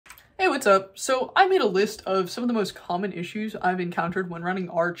Hey, what's up? So I made a list of some of the most common issues I've encountered when running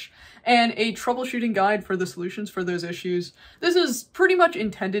Arch and a troubleshooting guide for the solutions for those issues. This is pretty much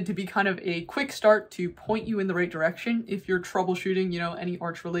intended to be kind of a quick start to point you in the right direction if you're troubleshooting, any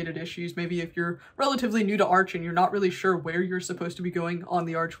Arch related issues. Maybe if you're relatively new to Arch and you're not really sure where you're supposed to be going on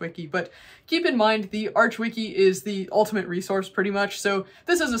the Arch Wiki. But keep in mind, the Arch Wiki is the ultimate resource pretty much. So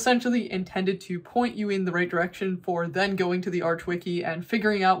this is essentially intended to point you in the right direction for then going to the Arch Wiki and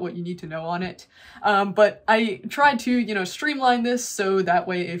figuring out what you need to know on it. But I tried to, streamline this so that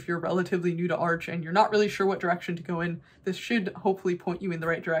way if you're relatively new to Arch and you're not really sure what direction to go in, this should hopefully point you in the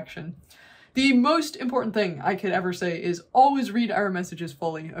right direction. The most important thing I could ever say is always read error messages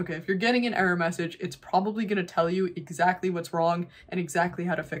fully. Okay, if you're getting an error message, it's probably going to tell you exactly what's wrong and exactly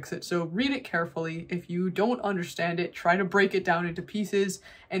how to fix it. So read it carefully. If you don't understand it, try to break it down into pieces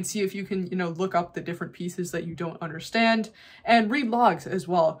and see if you can, look up the different pieces that you don't understand, and read logs as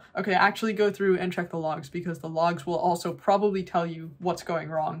well. Okay, actually go through and check the logs because the logs will also probably tell you what's going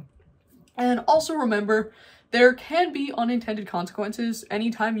wrong. And also remember, there can be unintended consequences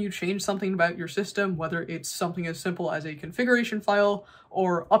anytime you change something about your system, whether it's something as simple as a configuration file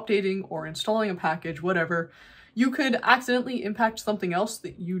or updating or installing a package, whatever. You could accidentally impact something else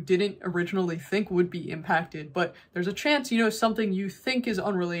that you didn't originally think would be impacted, but there's a chance, something you think is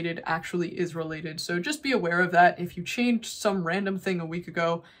unrelated actually is related. So just be aware of that. If you changed some random thing a week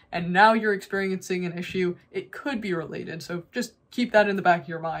ago and now you're experiencing an issue, it could be related. So just keep that in the back of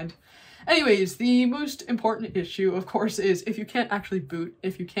your mind. Anyways, the most important issue, of course, is if you can't actually boot,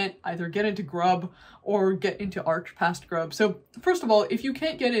 if you can't either get into GRUB or get into Arch past GRUB. So first of all, if you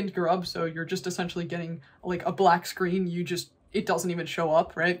can't get into GRUB, so you're just essentially getting like a black screen, it doesn't even show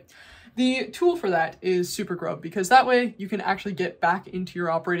up, right? The tool for that is SuperGRUB, because that way you can actually get back into your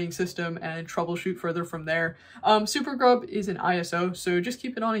operating system and troubleshoot further from there. SuperGRUB is an ISO, so just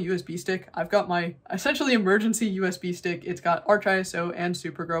keep it on a USB stick. I've got my essentially emergency USB stick. It's got Arch ISO and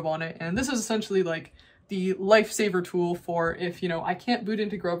SuperGRUB on it, and this is essentially like the lifesaver tool for if, I can't boot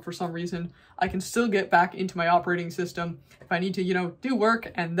into GRUB for some reason, I can still get back into my operating system. If I need to, do work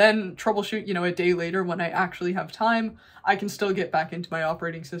and then troubleshoot, a day later when I actually have time, I can still get back into my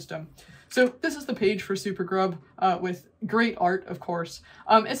operating system. So this is the page for SuperGRUB with great art, of course.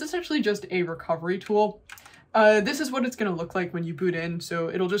 It's essentially just a recovery tool. This is what it's going to look like when you boot in. So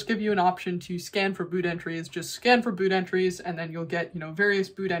it'll just give you an option to scan for boot entries. Just scan for boot entries, and then you'll get, various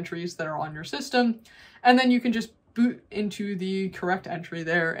boot entries that are on your system. And then you can just boot into the correct entry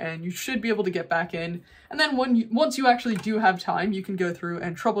there, and you should be able to get back in. And then once you actually do have time, you can go through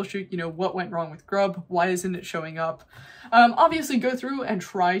and troubleshoot, what went wrong with GRUB, why isn't it showing up? Obviously go through and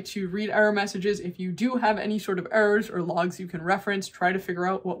try to read error messages. If you do have any sort of errors or logs you can reference, try to figure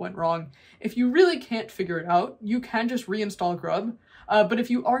out what went wrong. If you really can't figure it out, you can just reinstall GRUB. But if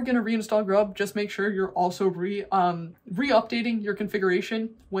you are going to reinstall GRUB, just make sure you're also re-updating your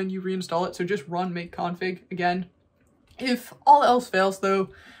configuration when you reinstall it. So just run make config again. If all else fails though,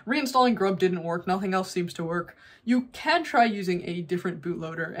 reinstalling GRUB didn't work, nothing else seems to work, you can try using a different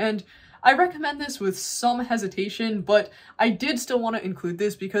bootloader. And I recommend this with some hesitation, but I did still want to include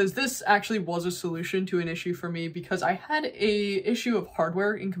this because this actually was a solution to an issue for me because I had a issue of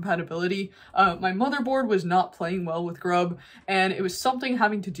hardware incompatibility. My motherboard was not playing well with GRUB, and it was something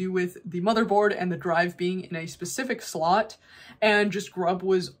having to do with the motherboard and the drive being in a specific slot, and just GRUB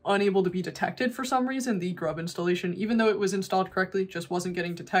was unable to be detected for some reason. The GRUB installation, even though it was installed correctly, just wasn't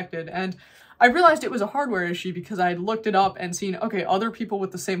getting detected. And I realized it was a hardware issue because I had looked it up and seen, okay, other people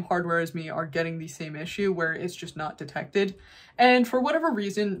with the same hardware as me are getting the same issue where it's just not detected. And for whatever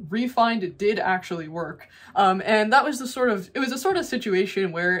reason, Refind did actually work. And that was it was a sort of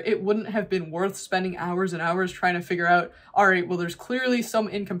situation where it wouldn't have been worth spending hours and hours trying to figure out, all right, well, there's clearly some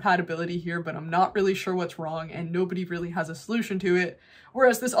incompatibility here, but I'm not really sure what's wrong and nobody really has a solution to it.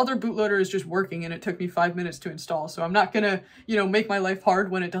 Whereas this other bootloader is just working and it took me 5 minutes to install. So I'm not gonna, make my life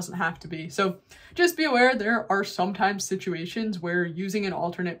hard when it doesn't have to be. So just be aware there are sometimes situations where using an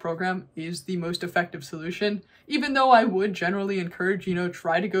alternate program is the most effective solution. Even though I would generally encourage,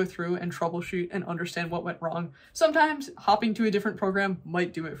 try to go through and troubleshoot and understand what went wrong. Sometimes hopping to a different program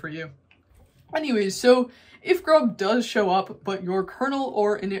might do it for you. Anyways, so if GRUB does show up, but your kernel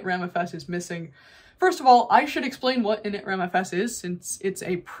or initramfs is missing, first of all, I should explain what initramfs is since it's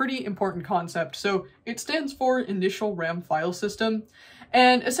a pretty important concept. So it stands for Initial RAM File System,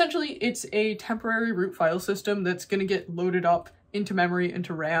 and essentially it's a temporary root file system that's going to get loaded up into memory,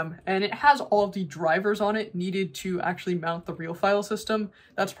 into RAM, and it has all of the drivers on it needed to actually mount the real file system.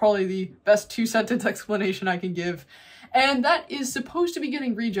 That's probably the best 2-sentence explanation I can give. And that is supposed to be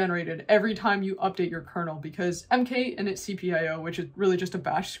getting regenerated every time you update your kernel, because MK and its CPIO, which is really just a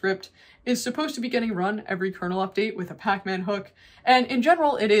bash script, is supposed to be getting run every kernel update with a Pacman hook. And in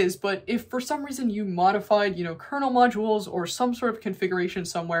general it is, but if for some reason you modified, kernel modules or some sort of configuration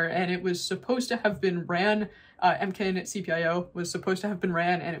somewhere and it was supposed to have been ran, MK and its CPIO was supposed to have been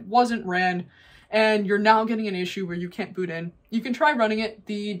ran and it wasn't ran, and you're now getting an issue where you can't boot in, you can try running it.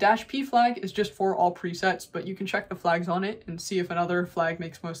 The -p flag is just for all presets, but you can check the flags on it and see if another flag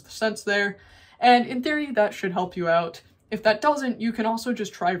makes most sense there. And in theory, that should help you out. If that doesn't, you can also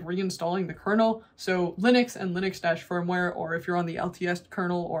just try reinstalling the kernel. So Linux and Linux-firmware, or if you're on the LTS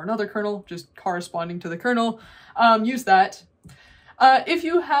kernel or another kernel, just corresponding to the kernel, use that. If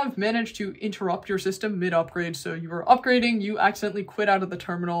you have managed to interrupt your system mid-upgrade, so you were upgrading, you accidentally quit out of the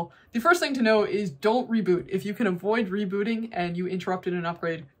terminal, the first thing to know is don't reboot. If you can avoid rebooting and you interrupted an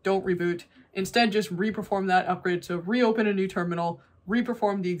upgrade, don't reboot. Instead, just re-perform that upgrade, so reopen a new terminal,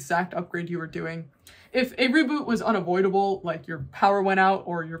 re-perform the exact upgrade you were doing. If a reboot was unavoidable, like your power went out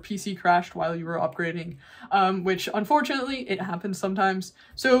or your PC crashed while you were upgrading, which unfortunately it happens sometimes,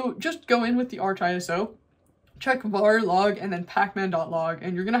 so just go in with the ArchISO, check var log and then pacman.log,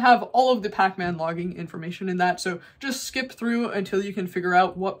 and you're going to have all of the Pacman logging information in that, so just skip through until you can figure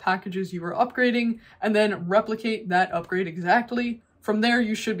out what packages you were upgrading and then replicate that upgrade exactly. From there,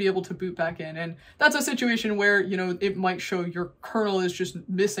 you should be able to boot back in, and that's a situation where, it might show your kernel is just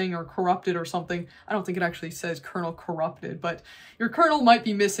missing or corrupted or something. I don't think it actually says kernel corrupted, but your kernel might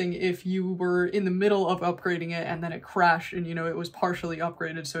be missing if you were in the middle of upgrading it and then it crashed and, it was partially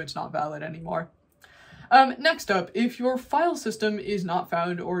upgraded, so it's not valid anymore. Next up, if your file system is not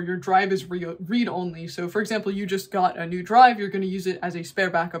found or your drive is read-only, so for example, you just got a new drive, you're going to use it as a spare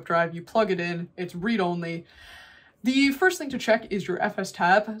backup drive, you plug it in, it's read-only. The first thing to check is your FS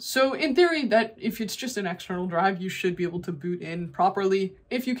tab. So in theory, that if it's just an external drive, you should be able to boot in properly.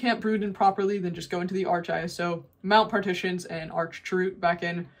 If you can't boot in properly, then just go into the ArchISO, mount partitions, and archroot back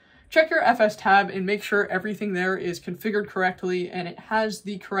in. Check your FS tab and make sure everything there is configured correctly and it has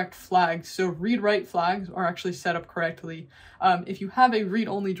the correct flags. So read-write flags are actually set up correctly. If you have a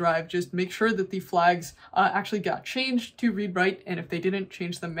read-only drive, just make sure that the flags actually got changed to read-write, and if they didn't,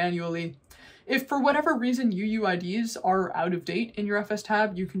 change them manually. If for whatever reason UUIDs are out of date in your FS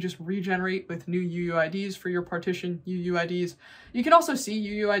tab, you can just regenerate with new UUIDs for your partition UUIDs. You can also see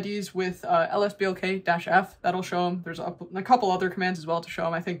UUIDs with lsblk-f, that'll show them. There's a couple other commands as well to show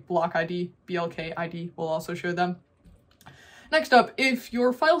them. I think block ID, blk ID will also show them. Next up, if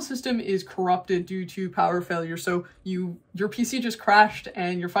your file system is corrupted due to power failure, so your PC just crashed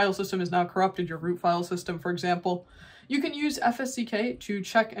and your file system is now corrupted, your root file system, for example, you can use FSCK to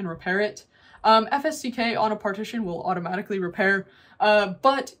check and repair it. FSCK on a partition will automatically repair,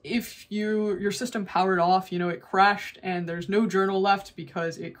 but if your system powered off, it crashed and there's no journal left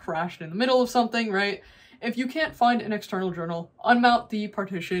because it crashed in the middle of something, right? If you can't find an external journal, unmount the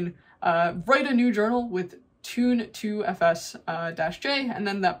partition, write a new journal with tune to fs-j and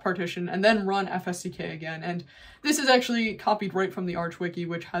then that partition, and then run FSCK again. And this is actually copied right from the Arch Wiki,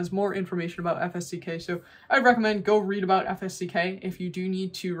 which has more information about FSCK, so I'd recommend go read about FSCK if you do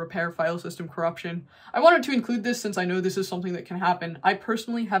need to repair file system corruption. I wanted to include this since I know this is something that can happen. I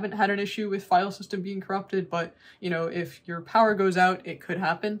personally haven't had an issue with file system being corrupted, but if your power goes out, it could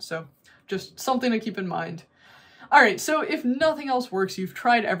happen, so just something to keep in mind. Alright, so if nothing else works, you've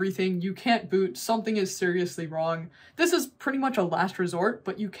tried everything, you can't boot, something is seriously wrong, this is pretty much a last resort,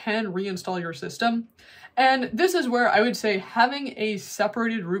 but you can reinstall your system. And this is where I would say having a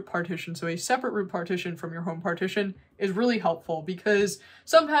separated root partition, so a separate root partition from your home partition, is really helpful, because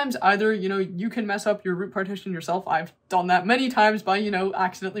sometimes either, you can mess up your root partition yourself. I've done that many times by,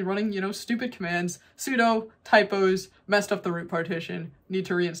 accidentally running, stupid commands, sudo, typos, messed up the root partition, need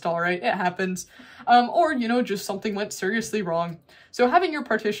to reinstall, right? It happens. Or, just something went seriously wrong. So having your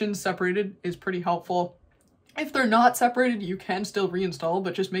partitions separated is pretty helpful. If they're not separated, you can still reinstall,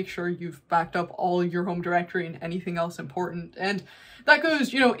 but just make sure you've backed up all your home directory and anything else important. And that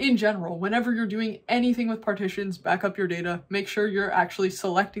goes, in general, whenever you're doing anything with partitions, back up your data, make sure you're actually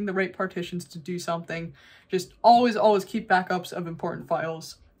selecting the right partitions to do something. Just always keep backups of important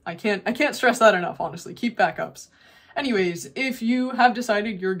files. I can't stress that enough, honestly. Keep backups. Anyways, if you have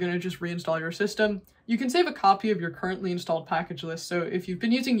decided you're gonna just reinstall your system, you can save a copy of your currently installed package list. So if you've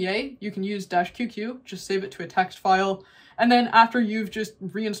been using Yay, you can use -QQ, just save it to a text file. And then after you've just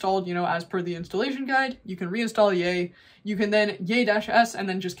reinstalled, you know, as per the installation guide, you can reinstall yay. You can then yay-s and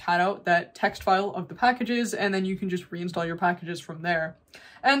then just cat out that text file of the packages, and then you can just reinstall your packages from there.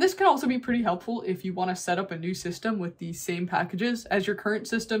 And this can also be pretty helpful if you want to set up a new system with the same packages as your current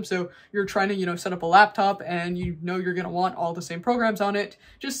system. So you're trying to, you know, set up a laptop and you know you're going to want all the same programs on it.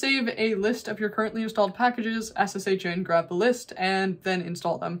 Just save a list of your currently installed packages, SSH in, grab the list, and then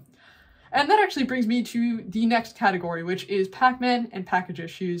install them. And that actually brings me to the next category, which is Pacman and package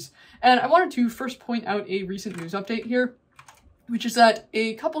issues. And I wanted to first point out a recent news update here, which is that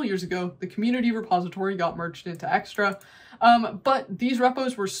a couple years ago, the community repository got merged into Extra, but these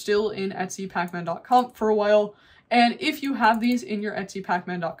repos were still in etcpacman.conf for a while. And if you have these in your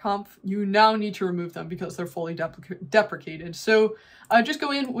etcpacman.conf, you now need to remove them because they're fully deprecated. So just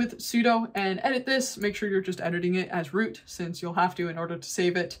go in with sudo and edit this. Make sure you're just editing it as root, since you'll have to in order to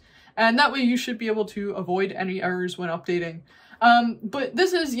save it. And that way you should be able to avoid any errors when updating. But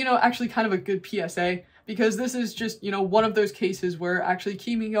this is, you know, actually kind of a good PSA, because this is just, you know, one of those cases where actually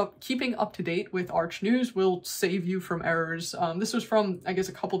keeping up to date with Arch news will save you from errors. This was from, I guess,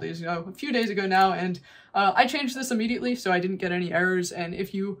 a few days ago now, and I changed this immediately so I didn't get any errors. And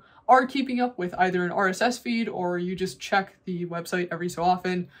if you are keeping up with either an RSS feed or you just check the website every so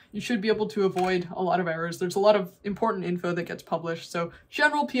often, you should be able to avoid a lot of errors. There's a lot of important info that gets published, so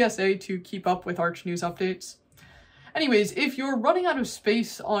general PSA to keep up with Arch news updates. Anyways, if you're running out of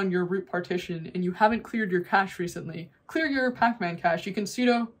space on your root partition and you haven't cleared your cache recently, clear your Pacman cache. You can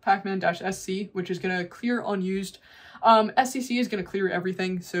sudo pacman-sc, which is going to clear unused. SCC is going to clear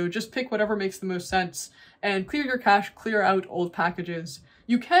everything, so just pick whatever makes the most sense and clear your cache, clear out old packages.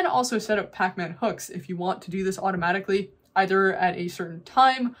 You can also set up Pacman hooks if you want to do this automatically, either at a certain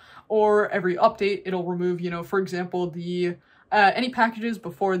time or every update. It'll remove, you know, for example, the any packages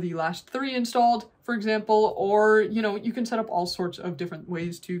before the last 3 installed, for example, or, you know, you can set up all sorts of different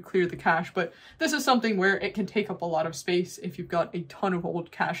ways to clear the cache, but this is something where it can take up a lot of space if you've got a ton of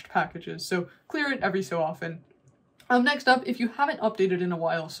old cached packages, so clear it every so often. Next up, if you haven't updated in a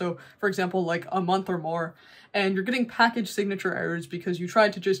while, so for example, like a month or more, and you're getting package signature errors because you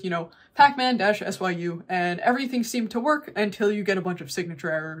tried to just, you know, pacman-syu and everything seemed to work until you get a bunch of signature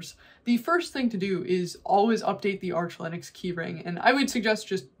errors. The first thing to do is always update the Arch Linux keyring, and I would suggest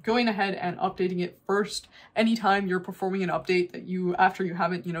just going ahead and updating it first anytime you're performing an update that after you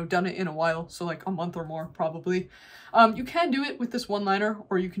haven't, you know, done it in a while, so like a month or more probably. You can do it with this one-liner,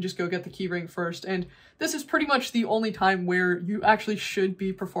 or you can just go get the keyring first, and this is pretty much the only time where you actually should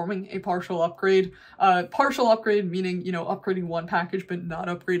be performing a partial upgrade. Partial upgrade meaning, you know, upgrading one package but not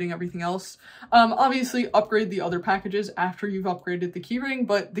upgrading everything else. Obviously upgrade the other packages after you've upgraded the keyring,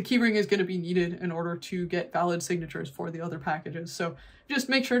 but the keyring is going to be needed in order to get valid signatures for the other packages. So just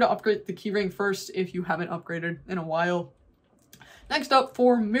make sure to upgrade the keyring first if you haven't upgraded in a while. Next up,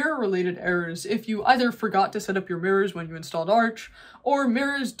 for mirror-related errors, if you either forgot to set up your mirrors when you installed Arch, or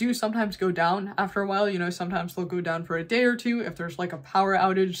mirrors do sometimes go down after a while, you know, sometimes they'll go down for a day or two if there's like a power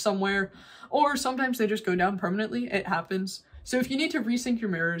outage somewhere, or sometimes they just go down permanently. It happens. So if you need to resync your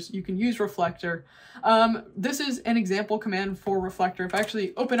mirrors, you can use reflector. This is an example command for reflector. If I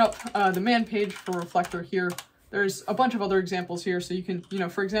actually open up the man page for reflector here, there's a bunch of other examples here, so you can, you know,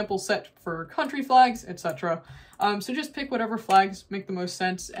 for example, set for country flags, etc. So just pick whatever flags make the most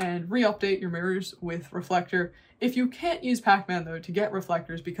sense and re-update your mirrors with reflector. If you can't use Pacman though to get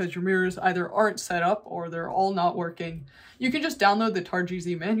reflectors because your mirrors either aren't set up or they're all not working, you can just download the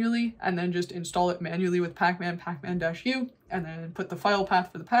tar.gz manually and then just install it manually with Pacman, pacman-u, and then put the file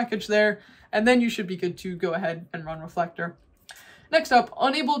path for the package there, and then you should be good to go ahead and run reflector. Next up,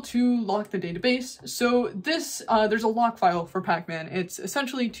 unable to lock the database. So this, there's a lock file for Pacman. It's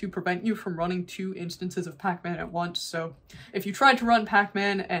essentially to prevent you from running 2 instances of Pacman at once. So if you tried to run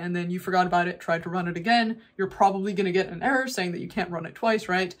Pacman and then you forgot about it, tried to run it again, you're probably going to get an error saying that you can't run it twice,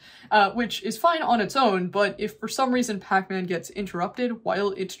 right? Which is fine on its own, but if for some reason Pacman gets interrupted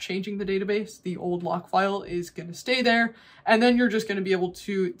while it's changing the database, the old lock file is going to stay there, and then you're just going to be able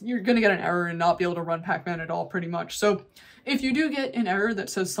to, you're going to get an error and not be able to run Pacman at all, pretty much. So if you do get an error that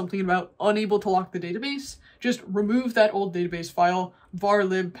says something about unable to lock the database, just remove that old database file, var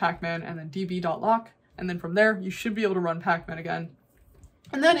lib pacman, and then db.lock, and then from there, you should be able to run Pacman again.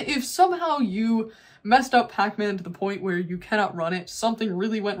 And then if somehow you messed up Pacman to the point where you cannot run it, something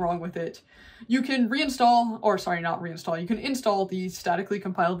really went wrong with it, you can reinstall, or sorry, not reinstall, you can install the statically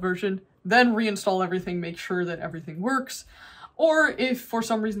compiled version, then reinstall everything, make sure that everything works. Or if for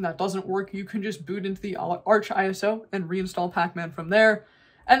some reason that doesn't work, you can just boot into the Arch ISO and reinstall Pacman from there,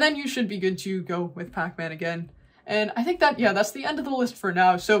 and then you should be good to go with Pacman again. And I think that, yeah, that's the end of the list for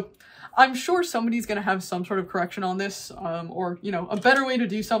now. So I'm sure somebody's going to have some sort of correction on this, or, you know, a better way to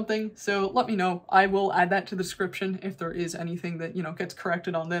do something. So let me know. I will add that to the description if there is anything that, you know, gets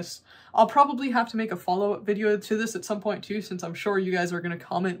corrected on this. I'll probably have to make a follow-up video to this at some point too, since I'm sure you guys are going to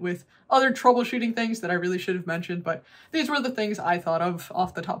comment with other troubleshooting things that I really should have mentioned. But these were the things I thought of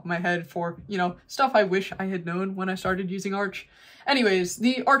off the top of my head for, you know, stuff I wish I had known when I started using Arch. Anyways,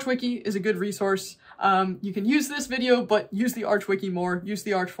 the Arch Wiki is a good resource. You can use this video, but use the Arch Wiki more, use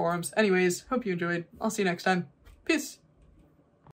the Arch forums. Anyways, hope you enjoyed. I'll see you next time. Peace.